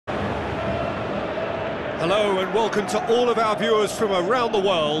Hello and welcome to all of our viewers from around the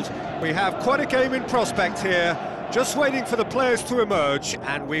world. We have quite a game in prospect here, just waiting for the players to emerge,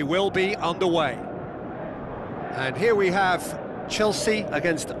 and we will be underway. And here we have Chelsea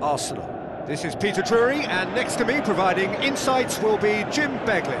against Arsenal. This is Peter Drury, and next to me providing insights will be Jim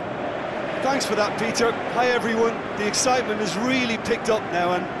Beglin. Thanks for that, Peter. Hi everyone. The excitement has really picked up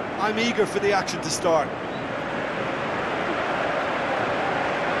now and I'm eager for the action to start.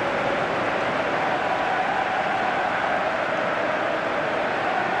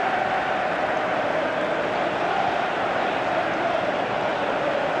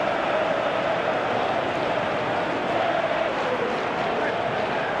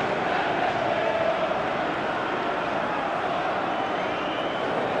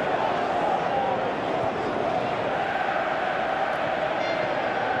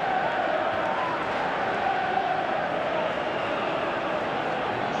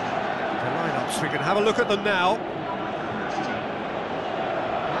 We can have a look at them now.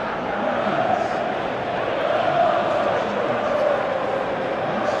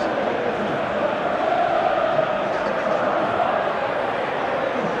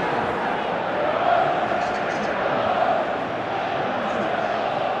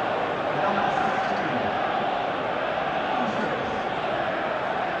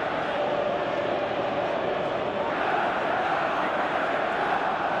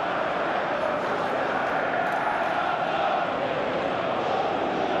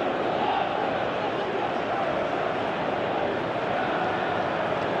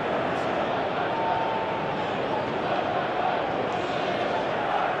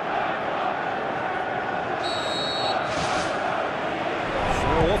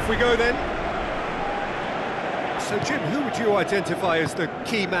 Off we go then. So Jim, who would you identify as the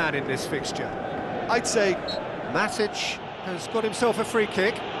key man in this fixture? I'd say Matic has got himself a free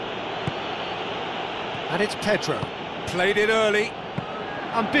kick. And it's Pedro. Played it early.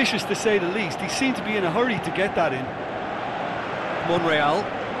 ambitious to say the least. He seemed to be in a hurry to get that in. Monreal.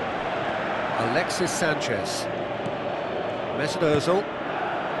 Alexis Sanchez. Mesut Ozil.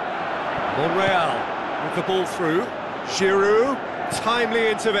 Monreal with the ball through. Giroud. Timely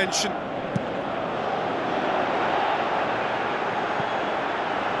intervention.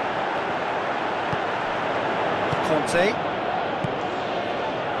 Conte.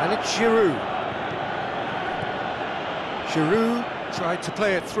 And it's Giroud. Giroud tried to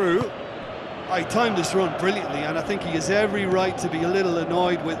play it through. I timed this run brilliantly, and I think he has every right to be a little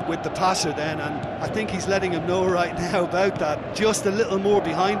annoyed with the passer then, and I think he's letting him know right now about that. Just a little more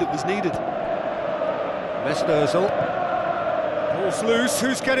behind it was needed. Mesut Ozil. Ball's loose,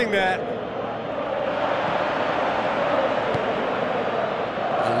 who's getting there?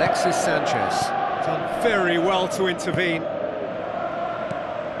 Alexis Sanchez. Done very well to intervene.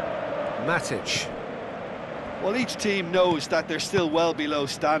 Matic. Well, each team knows that they're still well below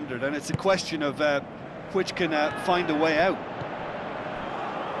standard, and it's a question of which can find a way out.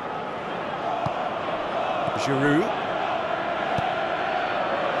 Giroud.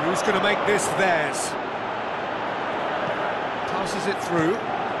 Who's going to make this theirs? Passes it through.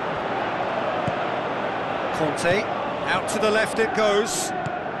 Conte. Out to the left it goes.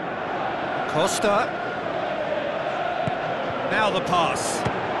 Costa. Now the pass.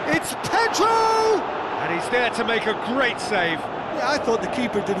 It's Pedro! And he's there to make a great save. Yeah, I thought the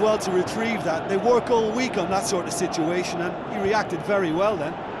keeper did well to retrieve that. They work all week on that sort of situation, and he reacted very well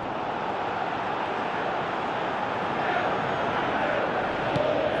then.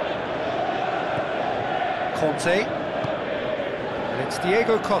 Conte. And it's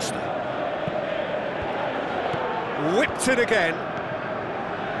Diego Costa. Whipped it again.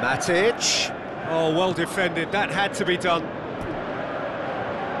 Matic. Oh, well defended. That had to be done.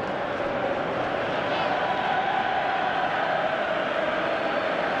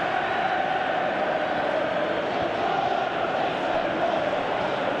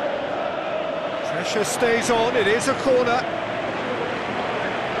 Pressure stays on, it is a corner.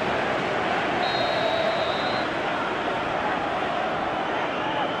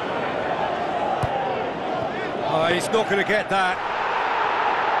 Oh, he's not going to get that.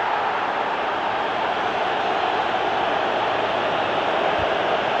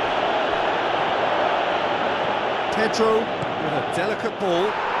 Pedro with a delicate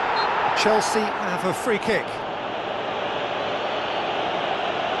ball. Chelsea have a free kick.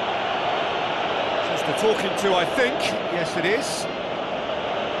 The talking to, I think. Yes, it is.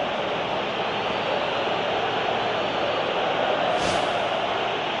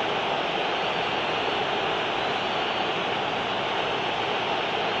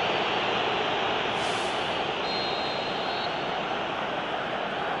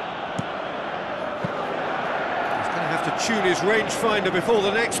 tune his rangefinder before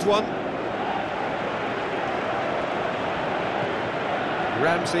the next one.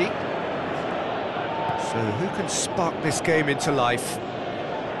 Ramsey. So who can spark this game into life?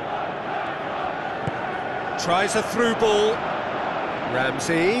 Tries a through ball.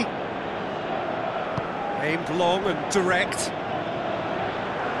 Ramsey. Aimed long and direct.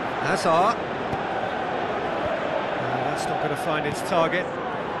 Hazard. That's not going to find its target.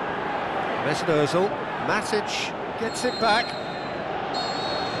 Mesut Ozil. Matic gets it back.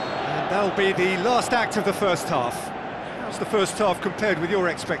 And that'll be the last act of the first half. How's the first half compared with your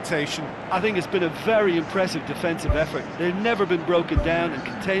expectation? I think it's been a very impressive defensive effort. They've never been broken down and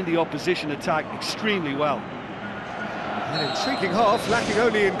contained the opposition attack extremely well. An intriguing half, lacking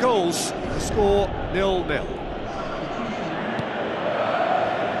only in goals. The score 0-0.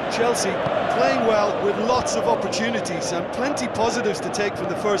 Chelsea playing well with lots of opportunities and plenty positives to take from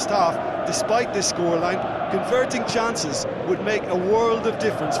the first half. Despite this scoreline, converting chances would make a world of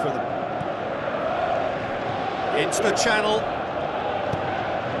difference for them. Into the channel.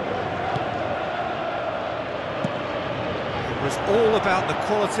 It was all about the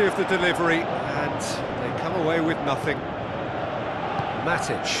quality of the delivery, and they come away with nothing.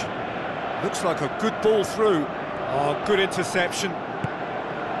 Matic. Looks like a good ball through. Oh, good interception.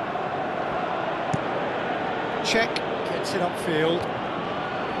 Check gets it upfield.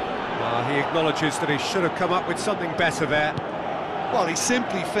 He acknowledges that he should have come up with something better there. Well, he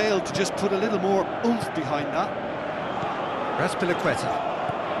simply failed to just put a little more oomph behind that. Raspilicueta.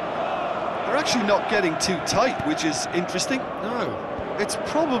 They're actually not getting too tight, which is interesting. No. It's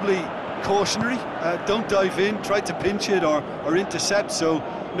probably cautionary. Don't dive in, try to pinch it or intercept so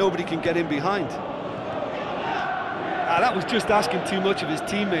nobody can get in behind. That was just asking too much of his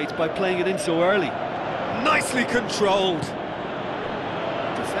teammates by playing it in so early. Nicely controlled.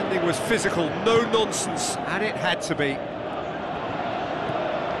 Defending was physical, no nonsense, and it had to be.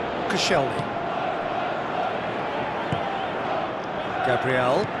 Koscielny.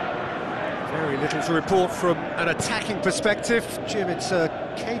 Gabriel. Very little to report from an attacking perspective. Jim, it's a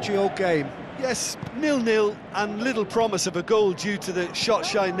cagey old game. Yes, 0-0 and little promise of a goal due to the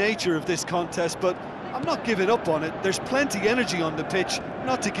shot-shy nature of this contest, but I'm not giving up on it. There's plenty energy on the pitch,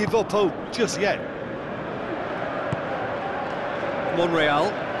 not to give up hope just yet.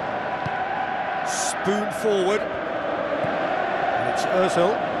 Monreal. Spoon forward. And it's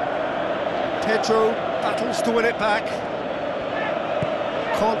Ozil. Pedro battles to win it back.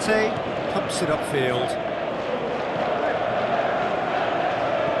 Conte pumps it upfield.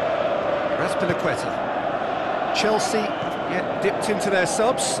 Raspilicueta. Chelsea haven't yet dipped into their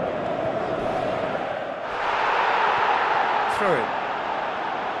subs. Throw in.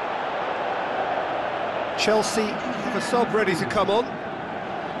 Chelsea have a sub ready to come on.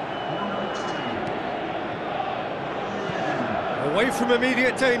 Away from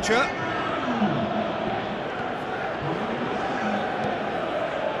immediate danger.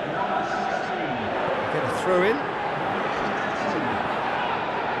 Get a throw in.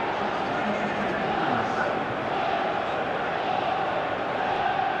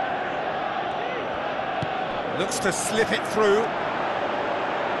 Looks to slip it through.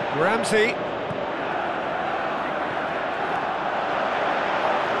 Ramsey.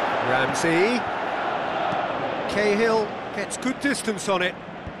 Cahill gets good distance on it.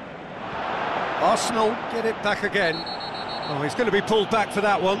 Arsenal get it back again. Oh, he's going to be pulled back for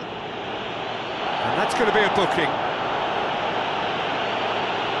that one. And that's going to be a booking.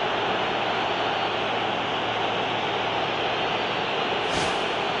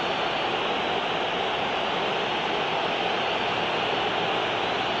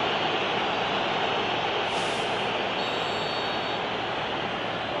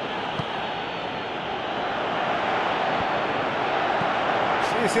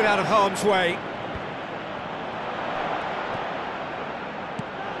 Clears it out of harm's way.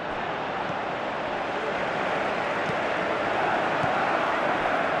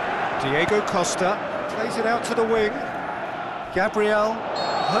 Diego Costa plays it out to the wing. Gabriel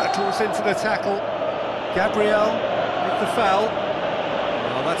hurtles into the tackle. Gabriel with the foul.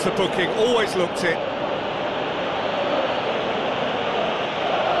 Oh, that's a booking, always looked it.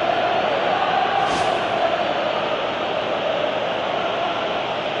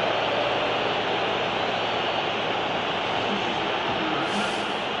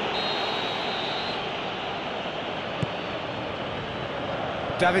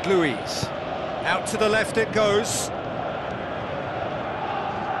 David Luiz, out to the left it goes.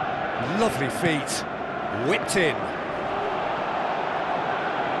 Lovely feet, whipped in.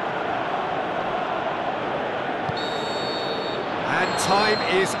 And time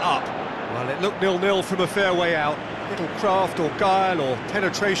is up. Well, it looked 0-0 from a fair way out. Little craft or guile or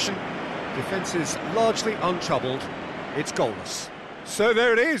penetration. Defence is largely untroubled. It's goalless. So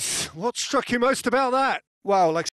there it is. What struck you most about that? Wow, like